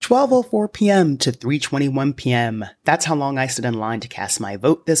12:04 p.m. to 3:21 p.m. That's how long I stood in line to cast my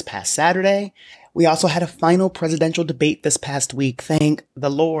vote this past Saturday. We also had a final presidential debate this past week. Thank the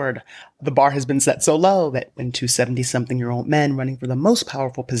Lord. The bar has been set so low that when two 70-something-year-old men running for the most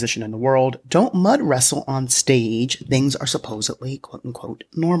powerful position in the world don't mud wrestle on stage, things are supposedly, quote-unquote,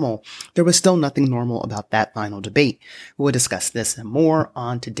 normal. There was still nothing normal about that final debate. We'll discuss this and more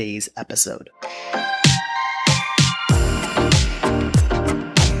on today's episode.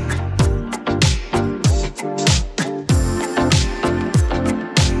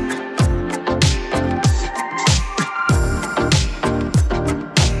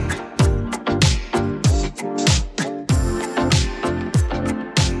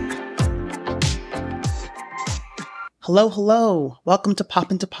 Hello. Welcome to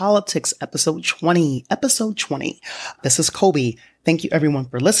Pop Into Politics, episode 20. This is Colby. Thank you everyone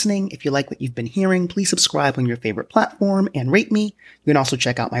for listening. If you like what you've been hearing, please subscribe on your favorite platform and rate me. You can also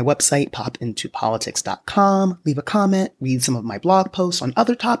check out my website, popintopolitics.com, leave a comment, read some of my blog posts on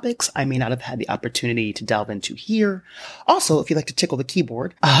other topics I may not have had the opportunity to delve into here. Also, if you'd like to tickle the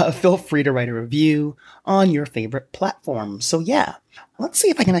keyboard, feel free to write a review on your favorite platform. So yeah, let's see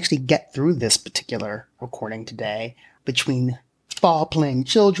if I can actually get through this particular recording today. Between ball-playing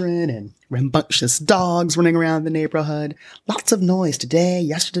children and rambunctious dogs running around the neighborhood. Lots of noise today,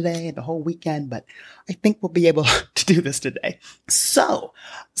 yesterday, and the whole weekend, but I think we'll be able to do this today. So,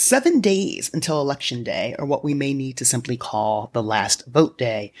 7 days until Election Day, or what we may need to simply call the last vote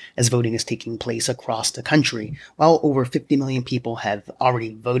day, as voting is taking place across the country. Well, over 50 million people have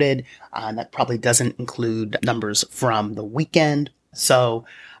already voted, and that probably doesn't include numbers from the weekend. So,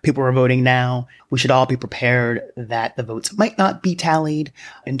 people are voting now. We should all be prepared that the votes might not be tallied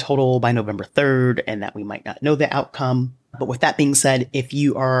in total by November 3rd and that we might not know the outcome. But with that being said, if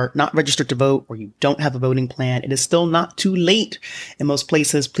you are not registered to vote or you don't have a voting plan, it is still not too late. In most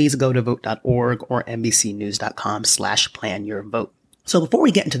places, please go to vote.org or nbcnews.com/plan-your-vote. So before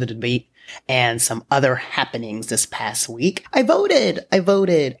we get into the debate and some other happenings this past week, I voted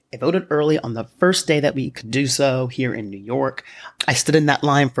early on the first day that we could do so here in New York. I stood in that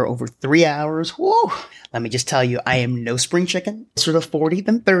line for over 3 hours. Woo! Let me just tell you, I am no spring chicken. Closer to 40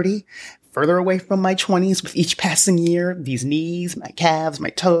 than 30. Further away from my 20s with each passing year. These knees, my calves, my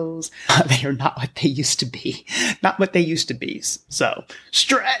toes, they are not what they used to be. So,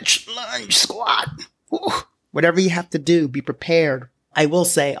 stretch, lunge, squat. Woo! Whatever you have to do, be prepared. I will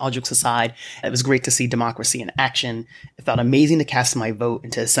say, all jokes aside, it was great to see democracy in action. It felt amazing to cast my vote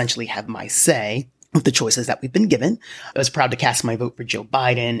and to essentially have my say with the choices that we've been given. I was proud to cast my vote for Joe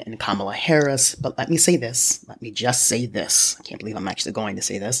Biden and Kamala Harris, but let me just say this. I can't believe I'm actually going to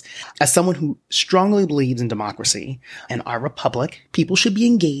say this. As someone who strongly believes in democracy and our republic, people should be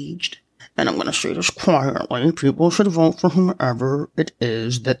engaged. And I'm going to say this quietly. People should vote for whomever it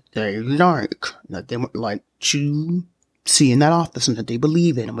is that they like, that they would like to see in that office and that they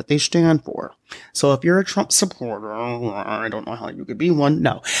believe in and what they stand for. So if you're a Trump supporter, I don't know how you could be one.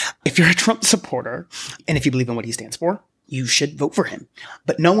 No. If you're a Trump supporter and if you believe in what he stands for, you should vote for him.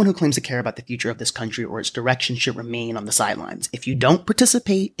 But no one who claims to care about the future of this country or its direction should remain on the sidelines. If you don't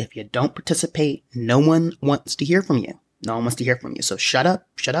participate, no one wants to hear from you. So shut up.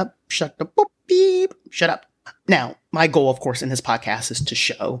 Now, my goal, of course, in this podcast is to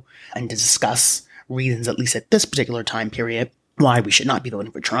show and to discuss reasons, at least at this particular time period, why we should not be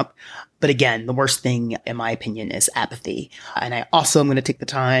voting for Trump. But again, the worst thing, in my opinion, is apathy. And I also am going to take the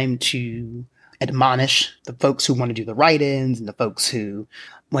time to admonish the folks who want to do the write-ins and the folks who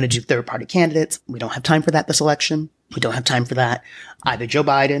want to do third-party candidates. We don't have time for that this election. Either Joe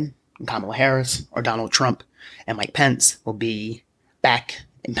Biden and Kamala Harris or Donald Trump and Mike Pence will be back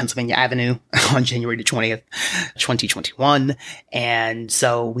in Pennsylvania Avenue on January the 20th, 2021. And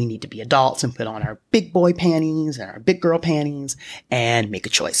so we need to be adults and put on our big boy panties and our big girl panties and make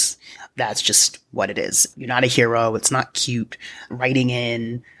a choice. That's just what it is. You're not a hero. It's not cute writing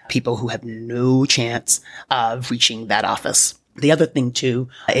in people who have no chance of reaching that office. The other thing, too,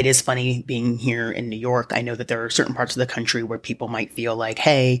 it is funny being here in New York. I know that there are certain parts of the country where people might feel like,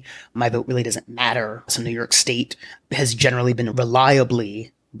 hey, my vote really doesn't matter. So New York State has generally been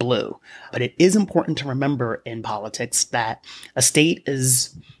reliably blue. But it is important to remember in politics that a state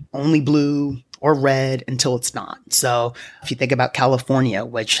is only blue or red until it's not. So if you think about California,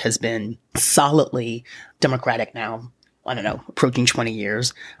 which has been solidly Democratic now, I don't know, approaching 20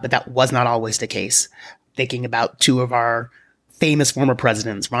 years, but that was not always the case. Thinking about two of our famous former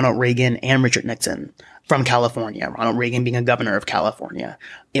presidents, Ronald Reagan and Richard Nixon, from California, Ronald Reagan being a governor of California.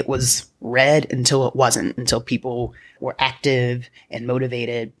 It was red until it wasn't, until people were active and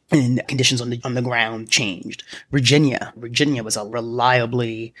motivated and conditions on the ground changed. Virginia was a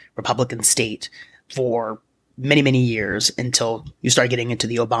reliably Republican state for many, many years until you start getting into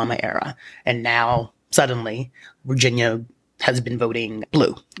the Obama era. And now suddenly Virginia has been voting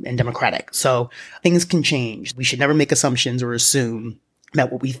blue and Democratic. So things can change. We should never make assumptions or assume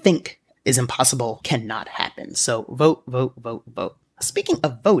that what we think is impossible cannot happen. So vote, vote, vote, vote. Speaking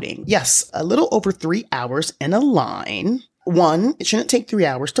of voting, yes, a little over 3 hours in a line. One, it shouldn't take 3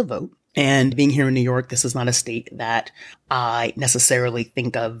 hours to vote. And being here in New York, this is not a state that I necessarily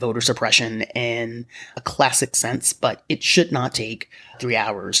think of voter suppression in a classic sense, but it should not take 3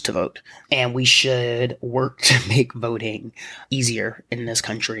 hours to vote. And we should work to make voting easier in this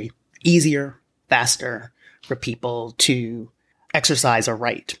country. Easier, faster for people to exercise a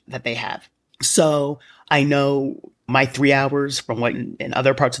right that they have. So I know my 3 hours from what in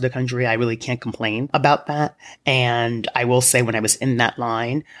other parts of the country, I really can't complain about that. And I will say when I was in that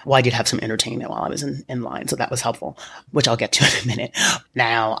line, well, I did have some entertainment while I was in line. So that was helpful, which I'll get to in a minute.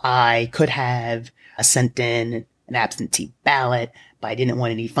 Now, I could have sent in an absentee ballot, but I didn't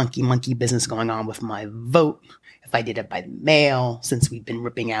want any funky monkey business going on with my vote. If I did it by the mail, since we've been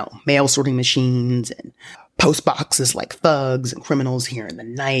ripping out mail sorting machines and post boxes like thugs and criminals here in the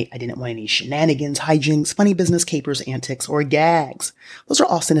night, I didn't want any shenanigans, hijinks, funny business capers, antics, or gags. Those are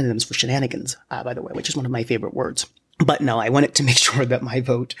all synonyms for shenanigans, by the way, which is one of my favorite words. But no, I wanted to make sure that my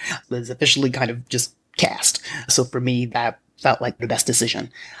vote was officially kind of just cast. So for me, that felt like the best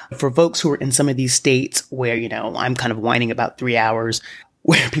decision. For folks who are in some of these states where, I'm kind of whining about 3 hours,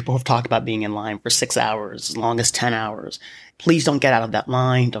 where people have talked about being in line for 6 hours, as long as 10 hours. Please don't get out of that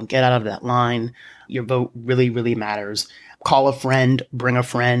line. Don't get out of that line. Your vote really, really matters. Call a friend, bring a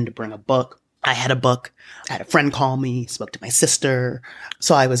book. I had a book. I had a friend call me, spoke to my sister.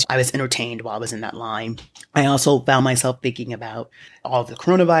 So I was entertained while I was in that line. I also found myself thinking about all of the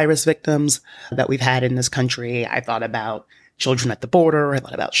coronavirus victims that we've had in this country. I thought about children at the border. I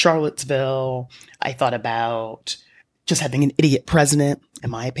thought about Charlottesville. I thought about just having an idiot president, in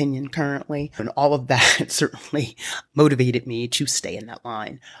my opinion, currently. And all of that certainly motivated me to stay in that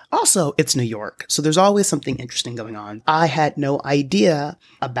line. Also, it's New York, so there's always something interesting going on. I had no idea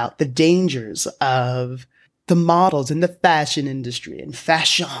about the dangers of the models in the fashion industry and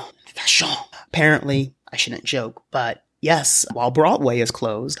fashion. Apparently, I shouldn't joke, but yes, while Broadway is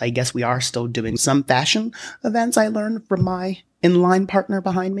closed, I guess we are still doing some fashion events, I learned from my in-line partner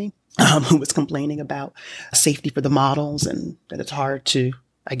behind me. Who was complaining about safety for the models and that it's hard to,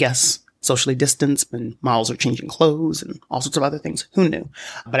 I guess, socially distance when models are changing clothes and all sorts of other things. Who knew?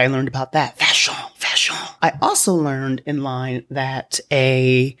 But I learned about that. Fashion. I also learned in line that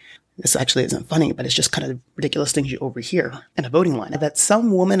this actually isn't funny, but it's just kind of ridiculous things you overhear in a voting line, that some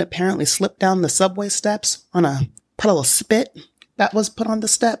woman apparently slipped down the subway steps on a puddle of spit that was put on the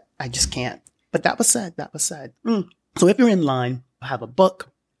step. I just can't. But that was said. So if you're in line, have a book.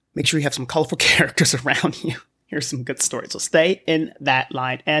 Make sure you have some colorful characters around you. Here's some good stories. So stay in that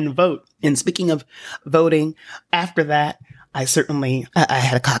line and vote. And speaking of voting, after that, I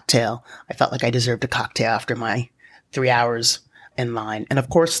had a cocktail. I felt like I deserved a cocktail after my 3 hours in line. And of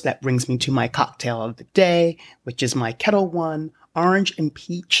course, that brings me to my cocktail of the day, which is my Kettle One Orange and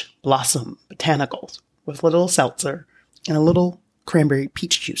Peach Blossom Botanicals with a little seltzer and a little cranberry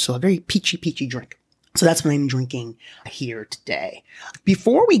peach juice. So a very peachy drink. So that's what I'm drinking here today.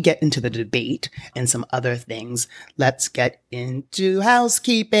 Before we get into the debate and some other things, let's get into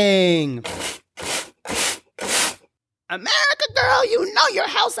housekeeping. America, girl, you know your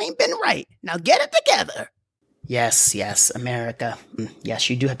house ain't been right. Now get it together. Yes, America. Yes,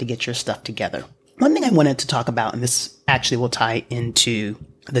 you do have to get your stuff together. One thing I wanted to talk about, and this actually will tie into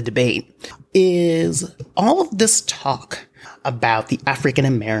the debate, is all of this talk about the African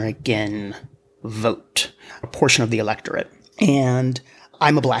American vote, a portion of the electorate. And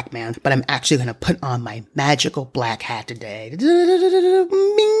I'm a black man, but I'm actually going to put on my magical black hat today.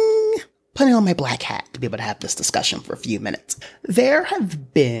 Bing! Putting on my black hat to be able to have this discussion for a few minutes. There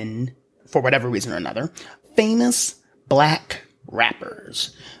have been, for whatever reason or another, famous black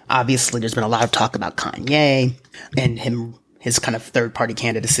rappers. Obviously, there's been a lot of talk about Kanye and his kind of third-party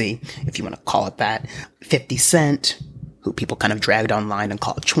candidacy, if you want to call it that. 50 Cent, who people kind of dragged online and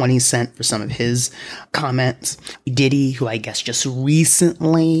called 20 Cent for some of his comments. Diddy, who I guess just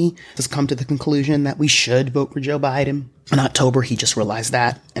recently has come to the conclusion that we should vote for Joe Biden. In October, he just realized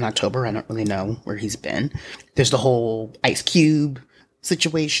that. In October, I don't really know where he's been. There's the whole Ice Cube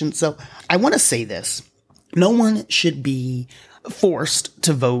situation. So I want to say this. No one should be forced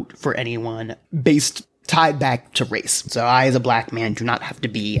to vote for anyone tied back to race. So I, as a black man, do not have to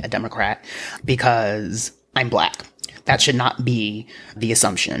be a Democrat because I'm black. That should not be the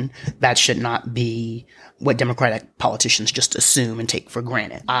assumption. That should not be what Democratic politicians just assume and take for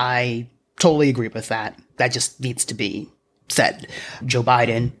granted. I totally agree with that. That just needs to be said. Joe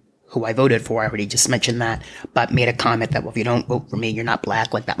Biden, who I voted for, I already just mentioned that, but made a comment that, well, if you don't vote for me, you're not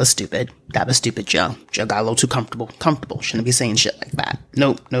black. Like, that was stupid. That was stupid, Joe. Joe got a little too comfortable. Shouldn't be saying shit like that.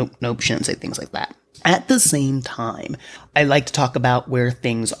 Nope. Shouldn't say things like that. At the same time, I like to talk about where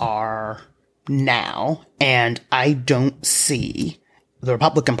things are now, and I don't see the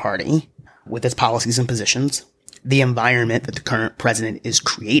Republican Party, with its policies and positions, the environment that the current president is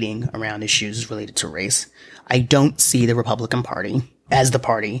creating around issues related to race. I don't see the Republican Party as the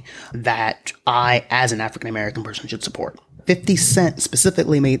party that I, as an African American person, should support. 50 Cent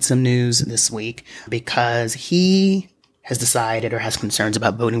specifically made some news this week because he has decided or has concerns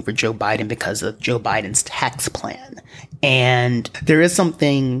about voting for Joe Biden because of Joe Biden's tax plan. And there is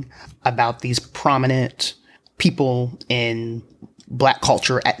something about these prominent people in black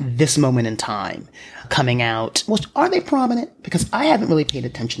culture at this moment in time coming out. Well, are they prominent? Because I haven't really paid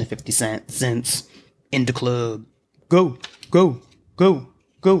attention to 50 Cent since In the Club. Go,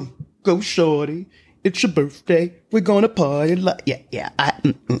 shorty. It's your birthday. We're gonna party. Nope. I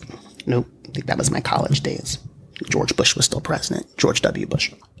think that was my college days. George Bush was still president. George W.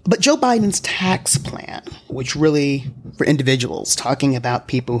 Bush. But Joe Biden's tax plan, which really, for individuals, talking about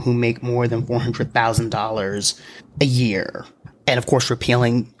people who make more than $400,000 a year, and of course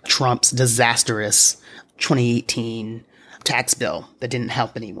repealing Trump's disastrous 2018 tax bill that didn't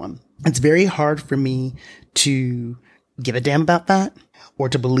help anyone. It's very hard for me to give a damn about that, or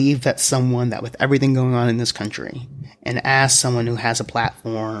to believe that someone that, with everything going on in this country, and as someone who has a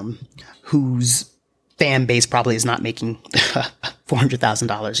platform whose fan base probably is not making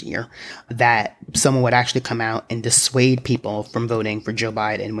 $400,000 a year, that someone would actually come out and dissuade people from voting for Joe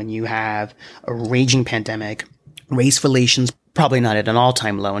Biden when you have a raging pandemic, race relations probably not at an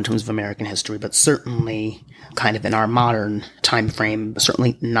all-time low in terms of American history, but certainly kind of in our modern time frame,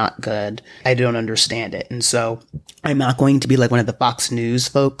 certainly not good. I don't understand it. And so I'm not going to be like one of the Fox News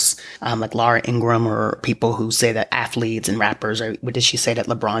folks, like Laura Ingraham, or people who say that athletes and rappers, or what did she say, that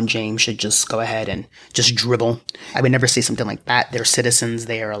LeBron James should just go ahead and just dribble? I would never say something like that. They're citizens.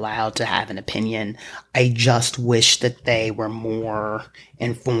 They are allowed to have an opinion. I just wish that they were more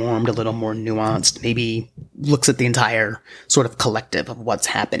informed, a little more nuanced, maybe looks at the entire sort of collective of what's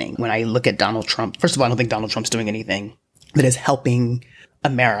happening. When I look at Donald Trump, first of all, I don't think Donald Trump's doing anything that is helping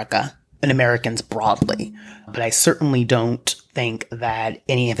America and Americans broadly. But I certainly don't think that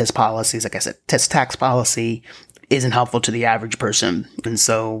any of his policies, like I said, his tax policy isn't helpful to the average person. And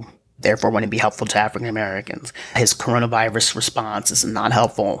so therefore wouldn't be helpful to African Americans. His coronavirus response is not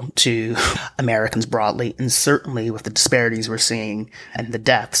helpful to Americans broadly, and certainly with the disparities we're seeing and the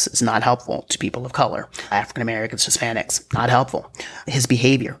deaths, it's not helpful to people of color. African Americans, Hispanics, not helpful. His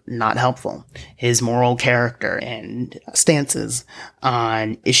behavior, not helpful. His moral character and stances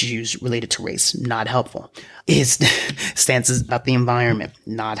on issues related to race, not helpful. His stances about the environment,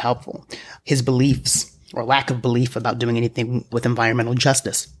 not helpful. His beliefs or lack of belief about doing anything with environmental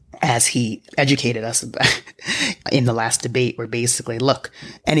justice, as he educated us about in the last debate, where basically, look,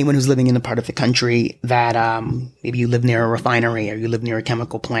 anyone who's living in a part of the country that maybe you live near a refinery or you live near a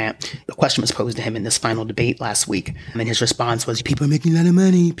chemical plant, the question was posed to him in this final debate last week, and his response was, people are making a lot of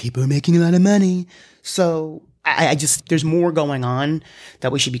money. People are making a lot of money. So I just, there's more going on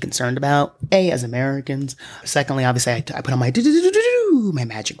that we should be concerned about, A, as Americans. Secondly, obviously, I put on my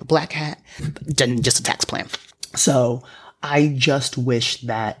magic black hat, just a tax plan. So I just wish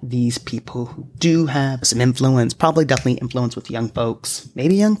that these people who do have some influence, probably definitely influence with young folks,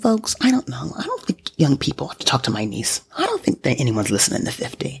 maybe young folks, I don't know. I don't think young people have to talk to my niece. I don't think that anyone's listening to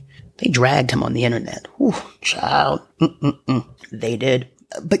 50. They dragged him on the internet. Whew, child. They did.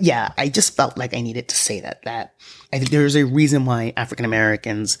 But yeah, I just felt like I needed to say that I think there's a reason why African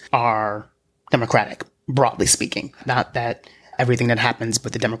Americans are Democratic, broadly speaking. Not that everything that happens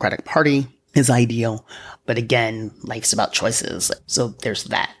with the Democratic Party is ideal, but again, life's about choices. So there's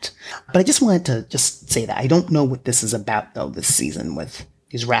that. But I just wanted to just say that I don't know what this is about, though, this season with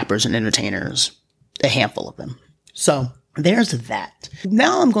these rappers and entertainers, a handful of them. So there's that.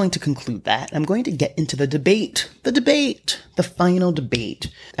 Now I'm going to conclude that. I'm going to get into the debate, the final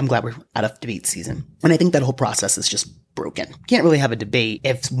debate. I'm glad we're out of debate season. And I think that whole process is just broken. You can't really have a debate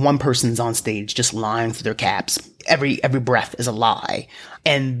if one person's on stage just lying through their caps. Every breath is a lie.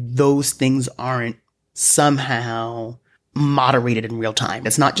 And those things aren't somehow moderated in real time.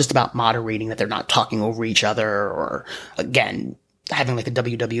 It's not just about moderating that they're not talking over each other or, again, having like a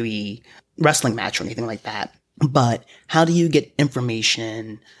WWE wrestling match or anything like that. But how do you get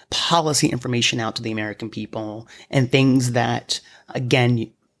information, policy information out to the American people and things that,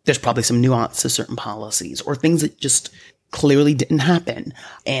 again, there's probably some nuance to certain policies or things that just clearly didn't happen.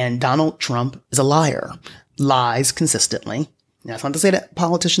 And Donald Trump is a liar, lies consistently. Now, that's not to say that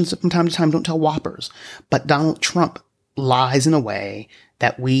politicians from time to time don't tell whoppers, but Donald Trump lies in a way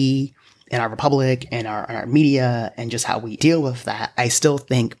that we in our republic and our media and just how we deal with that, I still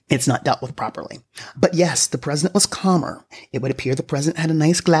think it's not dealt with properly. But yes, the president was calmer. It would appear the president had a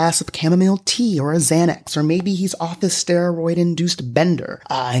nice glass of chamomile tea or a Xanax, or maybe he's off his steroid-induced bender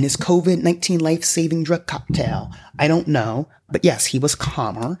and his COVID-19 life-saving drug cocktail. I don't know. But yes, he was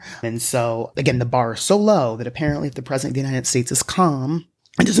calmer. And so, again, the bar is so low that apparently if the president of the United States is calm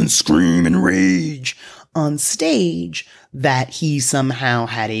and doesn't scream and rage on stage, that he somehow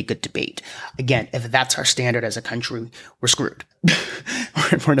had a good debate. Again, if that's our standard as a country, we're screwed.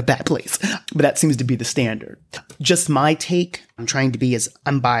 We're in a bad place. But that seems to be the standard. Just my take. I'm trying to be as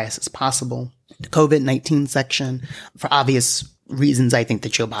unbiased as possible. The COVID-19 section, for obvious reasons, I think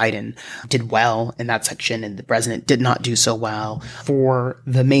that Joe Biden did well in that section and the president did not do so well. For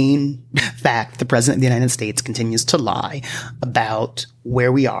the main fact, the president of the United States continues to lie about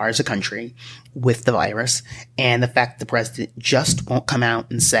where we are as a country with the virus, and the fact the president just won't come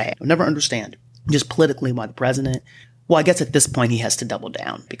out and say, I'll never understand just politically why the president, well, I guess at this point he has to double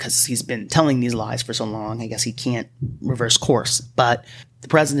down because he's been telling these lies for so long. I guess he can't reverse course, but the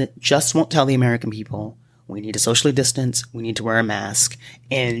president just won't tell the American people we need to socially distance, we need to wear a mask,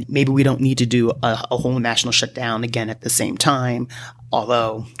 and maybe we don't need to do a whole national shutdown again at the same time,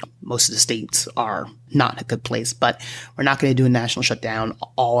 although most of the states are not in a good place. But we're not going to do a national shutdown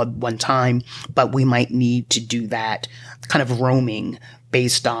all at one time, but we might need to do that kind of roaming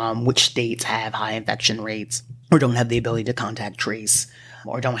based on which states have high infection rates or don't have the ability to contact trace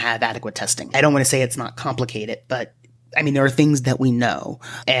or don't have adequate testing. I don't want to say it's not complicated, but I mean, there are things that we know,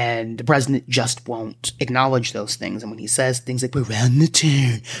 and the president just won't acknowledge those things. And when he says things like, we're rounding the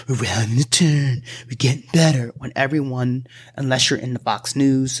turn, we're getting better, when everyone, unless you're in the Fox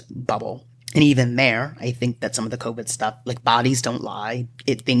News bubble, and even there, I think that some of the COVID stuff, like bodies don't lie,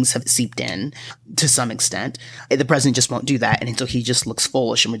 things have seeped in to some extent. The president just won't do that, and so he just looks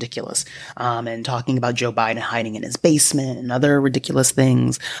foolish and ridiculous. And talking about Joe Biden hiding in his basement and other ridiculous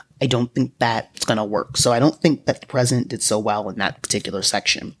things, I don't think that's going to work. So I don't think that the president did so well in that particular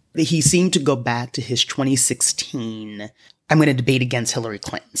section. He seemed to go back to his 2016, I'm going to debate against Hillary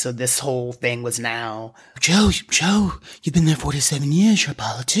Clinton. So this whole thing was now, Joe, you've been there 47 years. You're a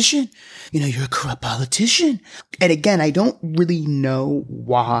politician. You're a corrupt politician. And again, I don't really know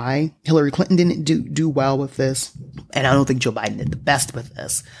why Hillary Clinton didn't do well with this. And I don't think Joe Biden did the best with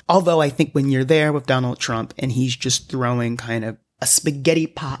this. Although I think when you're there with Donald Trump and he's just throwing kind of a spaghetti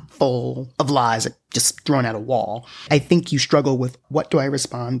pot full of lies, just thrown at a wall, I think you struggle with what do I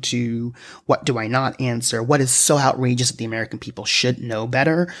respond to? What do I not answer? What is so outrageous that the American people should know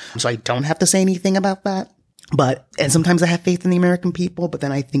better? So I don't have to say anything about that. And sometimes I have faith in the American people, but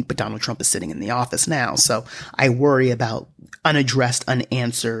then I think, but Donald Trump is sitting in the office now. So I worry about unaddressed,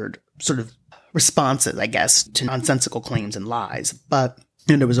 unanswered sort of responses, I guess, to nonsensical claims and lies. But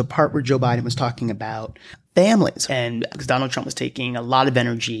there was a part where Joe Biden was talking about families, and because Donald Trump was taking a lot of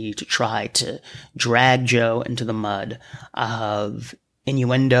energy to try to drag Joe into the mud of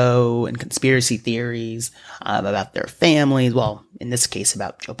innuendo and conspiracy theories about their families. Well, in this case,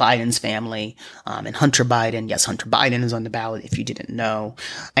 about Joe Biden's family and Hunter Biden. Yes, Hunter Biden is on the ballot, if you didn't know.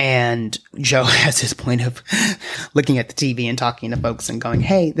 And Joe has his point of looking at the TV and talking to folks and going,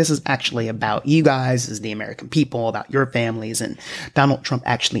 hey, this is actually about you guys, as the American people, about your families. And Donald Trump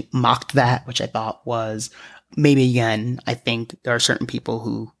actually mocked that, which I thought was maybe, again, I think there are certain people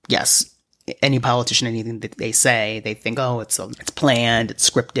who, yes, any politician, anything that they say, they think, oh, it's planned, it's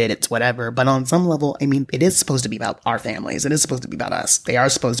scripted, it's whatever. But on some level, I mean, it is supposed to be about our families. It is supposed to be about us. They are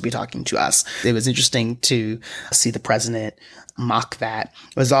supposed to be talking to us. It was interesting to see the president mock that.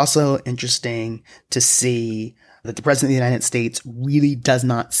 It was also interesting to see that the president of the United States really does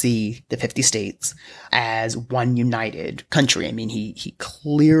not see the 50 states as one united country. I mean, he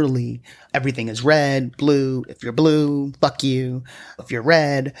clearly, everything is red, blue. If you're blue, fuck you. If you're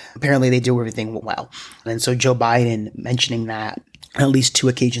red, apparently they do everything well. And so Joe Biden mentioning that on at least two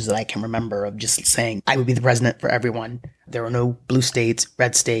occasions that I can remember of just saying, I would be the president for everyone. There are no blue states,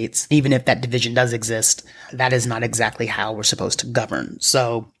 red states. Even if that division does exist, that is not exactly how we're supposed to govern.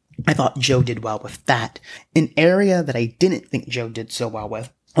 So I thought Joe did well with that. An area that I didn't think Joe did so well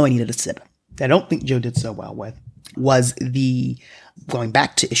with, I needed a sip. I don't think Joe did so well with was going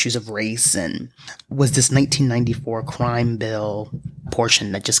back to issues of race, and was this 1994 crime bill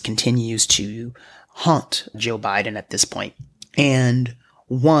portion that just continues to haunt Joe Biden at this point. And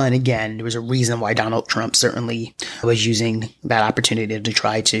one, again, there was a reason why Donald Trump certainly was using that opportunity to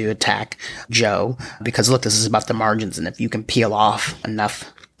try to attack Joe, because look, this is about the margins, and if you can peel off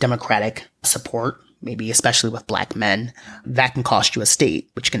enough Democratic support, maybe especially with black men, that can cost you a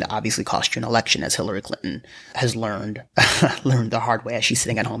state, which can obviously cost you an election, as Hillary Clinton has learned the hard way as she's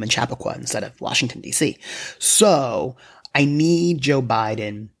sitting at home in Chappaqua instead of Washington, D.C. So I need Joe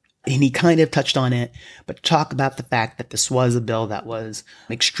Biden, and he kind of touched on it, but talk about the fact that this was a bill that was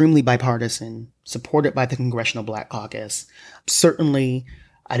extremely bipartisan, supported by the Congressional Black Caucus, certainly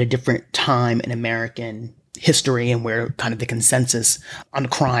at a different time in American history and where kind of the consensus on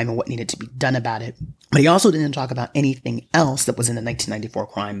crime and what needed to be done about it. But he also didn't talk about anything else that was in the 1994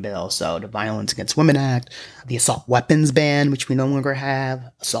 crime bill. So the Violence Against Women Act, the assault weapons ban, which we no longer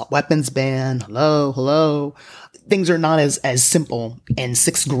have, assault weapons ban, hello. Things are not as simple in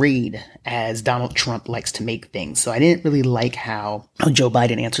sixth grade as Donald Trump likes to make things. So I didn't really like how Joe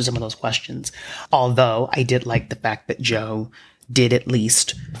Biden answered some of those questions. Although I did like the fact that Joe did, at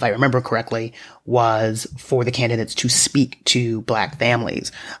least, if I remember correctly, was for the candidates to speak to black families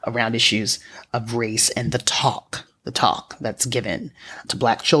around issues of race and the talk that's given to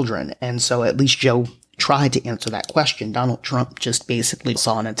black children. And so at least Joe tried to answer that question. Donald Trump just basically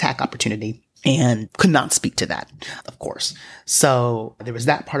saw an attack opportunity and could not speak to that, of course. So there was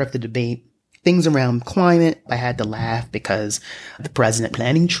that part of the debate. Things around climate, I had to laugh because the president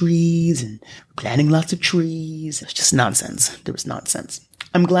planting trees and planting lots of trees. It's just nonsense. There was nonsense.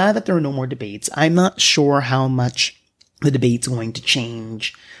 I'm glad that there are no more debates. I'm not sure how much the debate's going to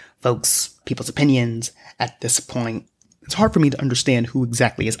change people's opinions at this point. It's hard for me to understand who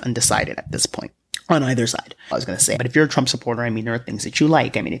exactly is undecided at this point on either side, I was going to say. But if you're a Trump supporter, I mean, there are things that you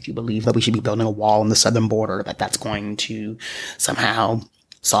like. I mean, if you believe that we should be building a wall on the southern border, that's going to somehow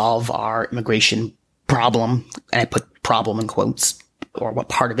solve our immigration problem, and I put problem in quotes, or what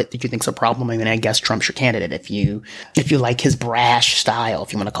part of it that you think's a problem. I mean, I guess Trump's your candidate. If you like his brash style,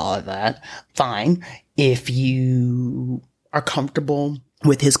 if you want to call it that, fine. If you are comfortable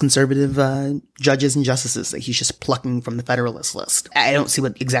with his conservative judges and justices that he's just plucking from the Federalist list, I don't see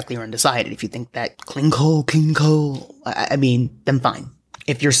what exactly you're undecided. If you think that clean coal, I mean, then fine.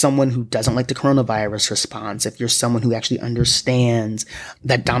 If you're someone who doesn't like the coronavirus response, if you're someone who actually understands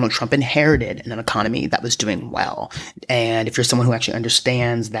that Donald Trump inherited an economy that was doing well, and if you're someone who actually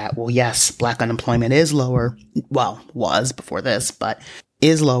understands that, well, yes, black unemployment is lower, well, was before this, but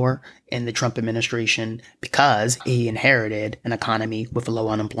is lower in the Trump administration because he inherited an economy with low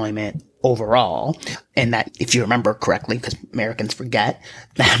unemployment overall. And that, if you remember correctly, because Americans forget,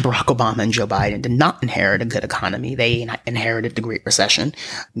 that Barack Obama and Joe Biden did not inherit a good economy. They inherited the Great Recession.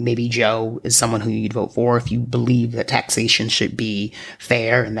 Maybe Joe is someone who you'd vote for if you believe that taxation should be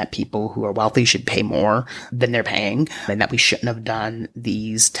fair and that people who are wealthy should pay more than they're paying, and that we shouldn't have done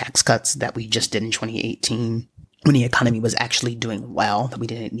these tax cuts that we just did in 2018. When the economy was actually doing well, that we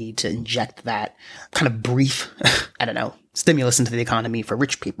didn't need to inject that kind of brief, stimulus into the economy for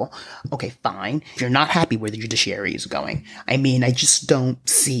rich people. Okay, fine. If you're not happy where the judiciary is going, I mean, I just don't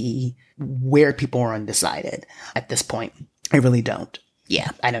see where people are undecided at this point. I really don't.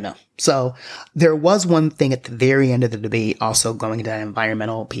 Yeah, I don't know. So there was one thing at the very end of the debate, also going into that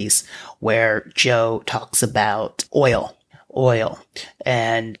environmental piece, where Joe talks about oil.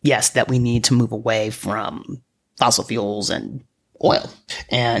 And yes, that we need to move away from fossil fuels and oil.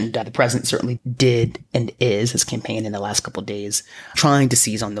 And the president certainly did and is, his campaign in the last couple of days, trying to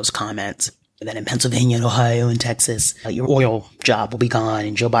seize on those comments. And then in Pennsylvania and Ohio and Texas, your oil job will be gone,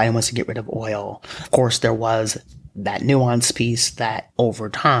 and Joe Biden wants to get rid of oil. Of course, there was that nuance piece that over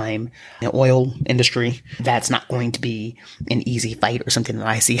time, the oil industry, that's not going to be an easy fight or something that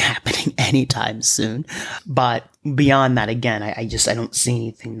I see happening anytime soon. But beyond that, again, I don't see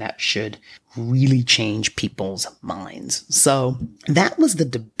anything that should really change people's minds. So that was the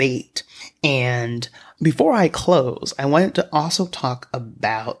debate. And before I close, I wanted to also talk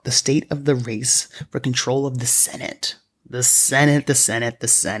about the state of the race for control of the Senate. The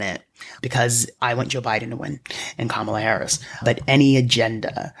Senate. Because I want Joe Biden to win and Kamala Harris. But any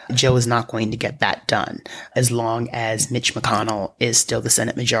agenda, Joe is not going to get that done as long as Mitch McConnell is still the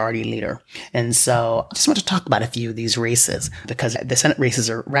Senate Majority Leader. And so I just want to talk about a few of these races because the Senate races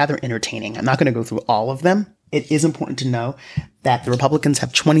are rather entertaining. I'm not going to go through all of them. It is important to know that the Republicans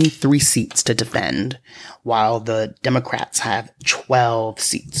have 23 seats to defend, while the Democrats have 12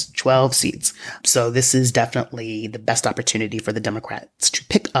 seats. So this is definitely the best opportunity for the Democrats to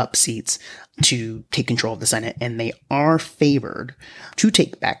pick up seats to take control of the Senate, and they are favored to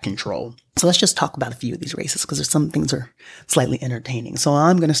take back control. So let's just talk about a few of these races because there's some things are slightly entertaining. So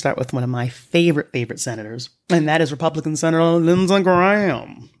I'm going to start with one of my favorite senators, and that is Republican Senator Lindsey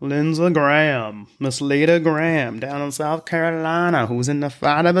Graham. Lindsey Graham, Miss Leda Graham down in South Carolina, who's in the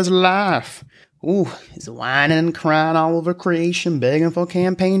fight of his life. Ooh, he's whining and crying all over creation, begging for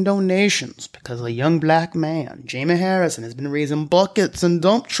campaign donations because a young black man, Jamie Harrison, has been raising buckets and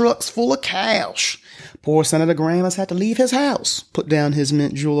dump trucks full of cash. Poor Senator Graham has had to leave his house, put down his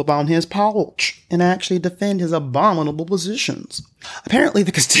mint julep on his porch, and actually defend his abominable positions. Apparently,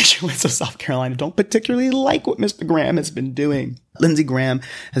 the constituents of South Carolina don't particularly like what Mr. Graham has been doing. Lindsey Graham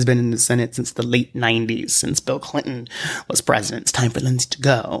has been in the Senate since the late 90s, since Bill Clinton was president. It's time for Lindsey to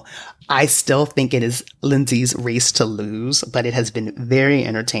go. I still think it is Lindsey's race to lose, but it has been very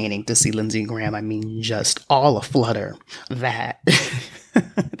entertaining to see Lindsey Graham, just all aflutter that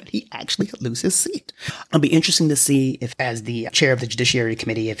that he actually could lose his seat. It'll be interesting to see if, as the chair of the Judiciary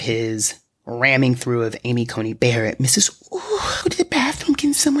Committee, if his ramming through of Amy Coney Barrett, Mrs. Ooh, go to the bathroom,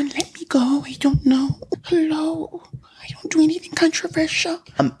 can someone let me go? I don't know. Hello? I don't do anything controversial.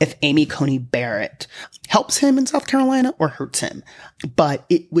 If Amy Coney Barrett helps him in South Carolina or hurts him. But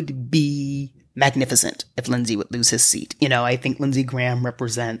it would be magnificent if Lindsey would lose his seat. I think Lindsey Graham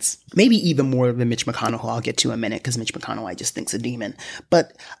represents maybe even more than Mitch McConnell, who I'll get to in a minute, because Mitch McConnell I just think's a demon.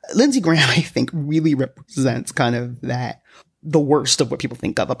 But Lindsey Graham, I think, really represents kind of the worst of what people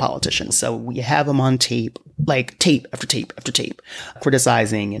think of a politician. So we have him on tape, like tape after tape after tape,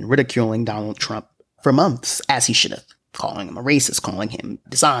 criticizing and ridiculing Donald Trump for months, as he should have. Calling him a racist, calling him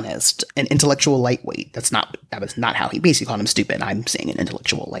dishonest, an intellectual lightweight. That was not how he basically called him stupid. I'm saying an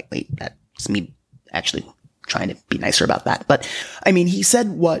intellectual lightweight. That's me actually trying to be nicer about that. But he said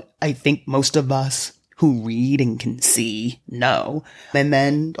what I think most of us who read and can see know. And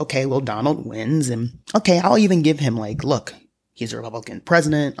then, okay, well, Donald wins, and okay, I'll even give him look, he's a Republican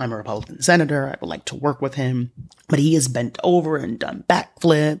president. I'm a Republican senator. I would like to work with him. But he has bent over and done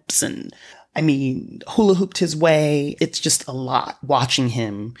backflips and hula hooped his way. It's just a lot watching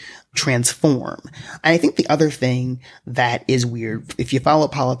him transform. And I think the other thing that is weird, if you follow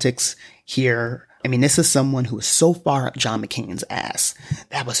politics here, this is someone who is so far up John McCain's ass.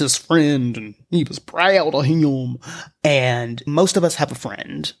 That was his friend, and he was proud of him. And most of us have a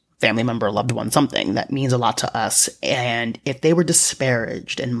friend, family member, loved one, something that means a lot to us. And if they were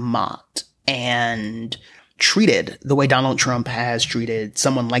disparaged and mocked and treated the way Donald Trump has treated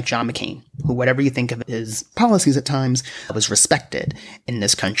someone like John McCain, who, whatever you think of his policies at times, was respected in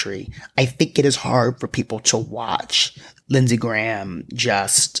this country, I think it is hard for people to watch Lindsey Graham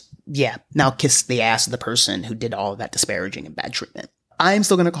now kiss the ass of the person who did all of that disparaging and bad treatment. I'm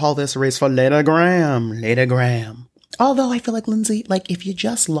still going to call this a race for Leda Graham. Leda Graham. Although I feel like Lindsey, if you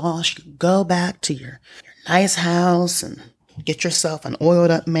just lost, you go back to your nice house and get yourself an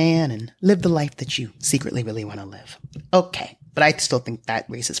oiled up man and live the life that you secretly really want to live. Okay, but I still think that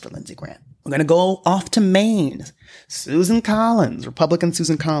race is for Lindsey Graham. We're going to go off to Maine. Susan Collins, Republican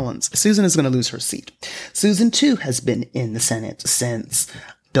Susan Collins. Susan is going to lose her seat. Susan, too, has been in the Senate since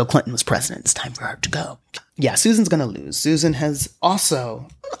Bill Clinton was president. It's time for her to go. Yeah, Susan's going to lose. Susan has also,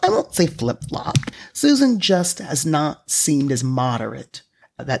 I won't say flip-flopped. Susan just has not seemed as moderate.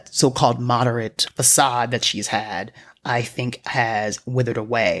 That so-called moderate facade that she's had, I think, has withered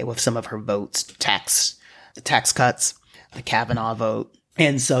away with some of her votes, the tax cuts, the Kavanaugh vote.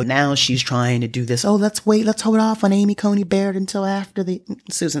 And so now she's trying to do this. Oh, let's hold off on Amy Coney Barrett until after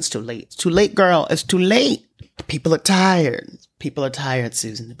Susan's too late. It's too late, girl. It's too late. People are tired. People are tired,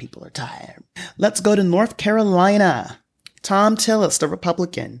 Susan. The people are tired. Let's go to North Carolina. Tom Tillis, the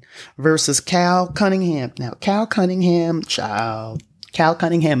Republican, versus Cal Cunningham. Now, Cal Cunningham is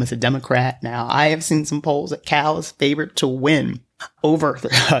a Democrat. Now, I have seen some polls that Cal is favored to win over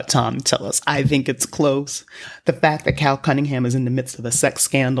Tom Tillis. I think it's close. The fact that Cal Cunningham is in the midst of a sex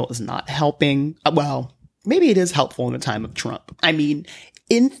scandal is not helping. Well, maybe it is helpful in the time of Trump.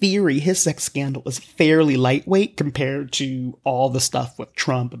 In theory, his sex scandal is fairly lightweight compared to all the stuff with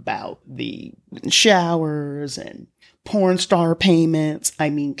Trump about the showers and porn star payments.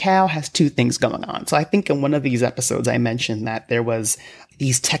 Cal has two things going on. So I think in one of these episodes, I mentioned that there was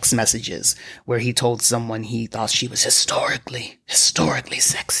these text messages where he told someone he thought she was historically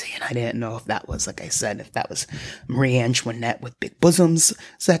sexy. And I didn't know if that was, like I said, if that was Marie Antoinette with big bosoms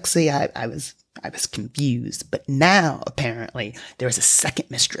sexy. I was confused. But now, apparently, there is a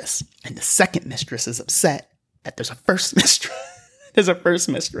second mistress. And the second mistress is upset that there's a first mistress.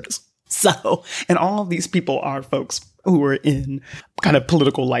 So, and all of these people are folks who are in kind of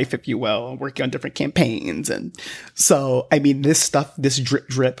political life, if you will, working on different campaigns. And so, I mean, this stuff, this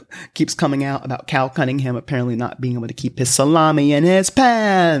drip keeps coming out about Cal Cunningham apparently not being able to keep his salami in his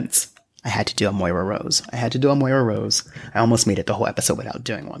pants. I had to do a Moira Rose. I almost made it the whole episode without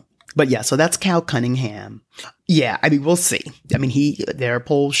doing one. But yeah, so that's Cal Cunningham. Yeah, I mean, we'll see. I mean, there are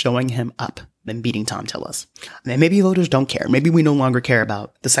polls showing him up and beating Tom Tillis. And maybe voters don't care. Maybe we no longer care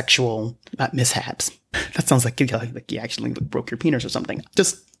about the sexual mishaps. That sounds like you actually broke your penis or something.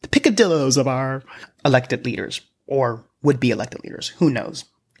 Just the picadillos of our elected leaders or would-be elected leaders. Who knows?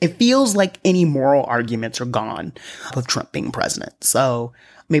 It feels like any moral arguments are gone with Trump being president. So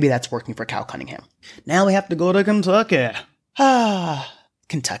maybe that's working for Cal Cunningham. Now we have to go to Kentucky.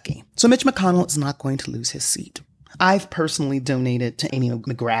 Kentucky. So Mitch McConnell is not going to lose his seat. I've personally donated to Amy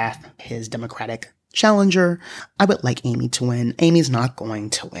McGrath, his Democratic challenger. I would like Amy to win. Amy's not going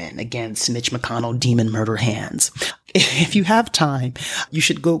to win against Mitch McConnell demon murder hands. If you have time, you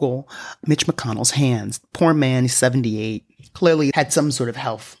should Google Mitch McConnell's hands. Poor man, he's 78, clearly had some sort of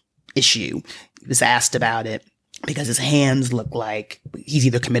health issue. He was asked about it because his hands look like he's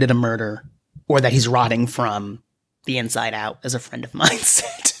either committed a murder or that he's rotting from the inside out, as a friend of mine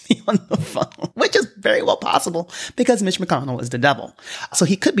said to me on the phone, which is very well possible because Mitch McConnell is the devil. So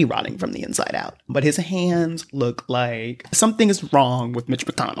he could be rotting from the inside out, but his hands look like something is wrong with Mitch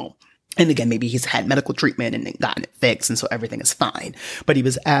McConnell. And again, maybe he's had medical treatment and gotten it fixed, and so everything is fine. But he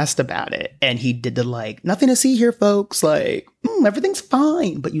was asked about it, and he did the nothing to see here, folks. Everything's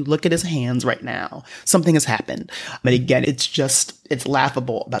fine. But you look at his hands right now, something has happened. But again, it's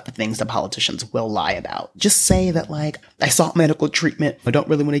laughable about the things that politicians will lie about. Just say that, I sought medical treatment. I don't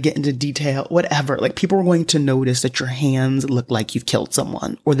really want to get into detail, whatever. People are going to notice that your hands look like you've killed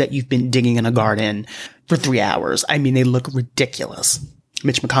someone or that you've been digging in a garden for 3 hours. I mean, they look ridiculous.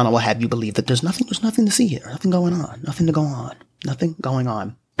 Mitch McConnell will have you believe that there's nothing to see here, nothing going on.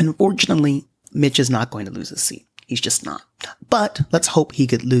 And unfortunately, Mitch is not going to lose his seat. He's just not. But let's hope he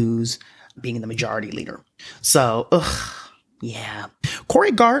could lose being the majority leader. So, yeah.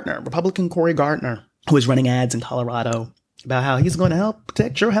 Republican Cory Gardner, who is running ads in Colorado about how he's going to help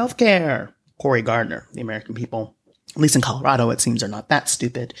protect your health care. Cory Gardner, the American people, at least in Colorado, it seems they're not that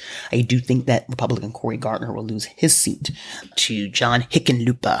stupid. I do think that Republican Cory Gardner will lose his seat to John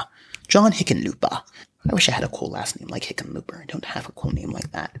Hickenlooper. I wish I had a cool last name like Hickenlooper. I don't have a cool name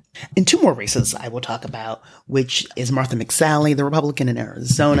like that. And 2 more races I will talk about, which is Martha McSally, the Republican in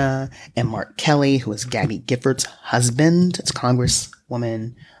Arizona, and Mark Kelly, who is Gabby Giffords' husband. It's a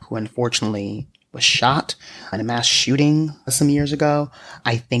congresswoman who unfortunately was shot in a mass shooting some years ago.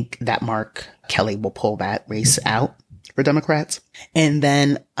 I think that Mark Kelly will pull that race out for Democrats. And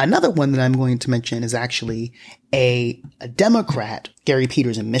then another one that I'm going to mention is actually a Democrat, Gary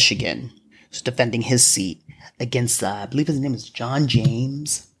Peters in Michigan, who's defending his seat against, I believe his name is John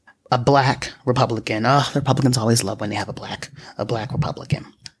James, a black Republican. The Republicans always love when they have a black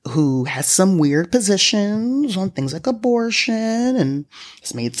Republican who has some weird positions on things like abortion and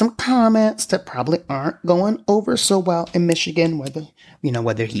has made some comments that probably aren't going over so well in Michigan,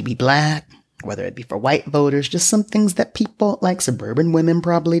 whether he be black, whether it be for white voters, just some things that people like suburban women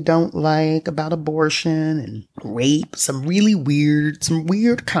probably don't like about abortion and rape, some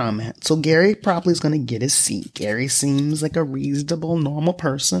weird comments. So Gary probably is going to get his seat. Gary seems like a reasonable, normal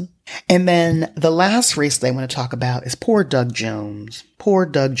person. And then the last race that I want to talk about is poor Doug Jones.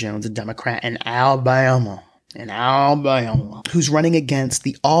 A Democrat in Alabama, who's running against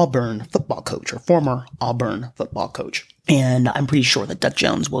the Auburn football coach, or former Auburn football coach. And I'm pretty sure that Doug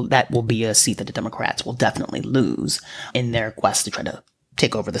Jones that will be a seat that the Democrats will definitely lose in their quest to try to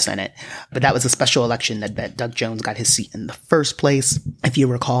take over the Senate. But that was a special election that Doug Jones got his seat in the first place, if you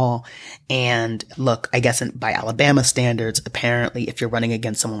recall. And look, I guess by Alabama standards, apparently, if you're running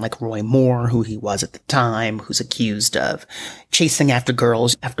against someone like Roy Moore, who he was at the time, who's accused of chasing after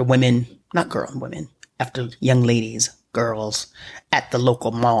after young ladies, girls at the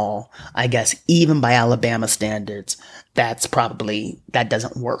local mall, I guess even by Alabama standards, that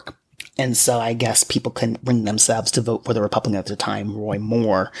doesn't work. And so I guess people can bring themselves to vote for the Republican at the time, Roy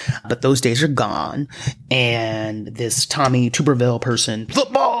Moore. But those days are gone. And this Tommy Tuberville person,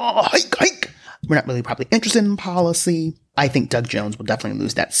 football, hike. We're not really probably interested in policy. I think Doug Jones will definitely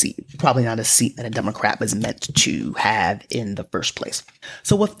lose that seat. Probably not a seat that a Democrat was meant to have in the first place.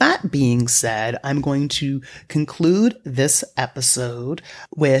 So with that being said, I'm going to conclude this episode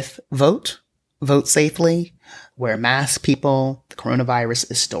with vote safely, wear masks, people. The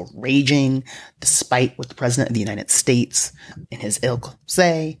coronavirus is still raging, despite what the President of the United States and his ilk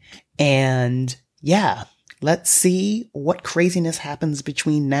say. And yeah, Let's see what craziness happens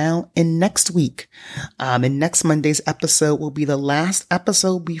between now and next week. And next Monday's episode will be the last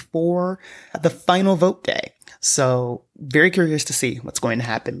episode before the final vote day. So very curious to see what's going to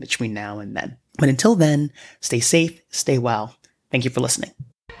happen between now and then. But until then, stay safe, stay well. Thank you for listening.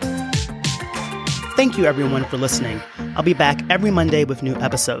 Thank you everyone for listening. I'll be back every Monday with new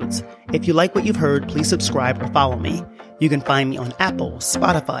episodes. If you like what you've heard, please subscribe or follow me. You can find me on Apple,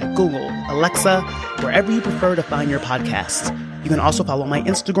 Spotify, Google, Alexa, wherever you prefer to find your podcasts. You can also follow my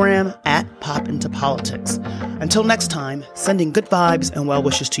Instagram @PopIntoPolitics. Until next time, sending good vibes and well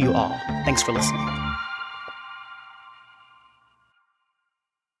wishes to you all. Thanks for listening.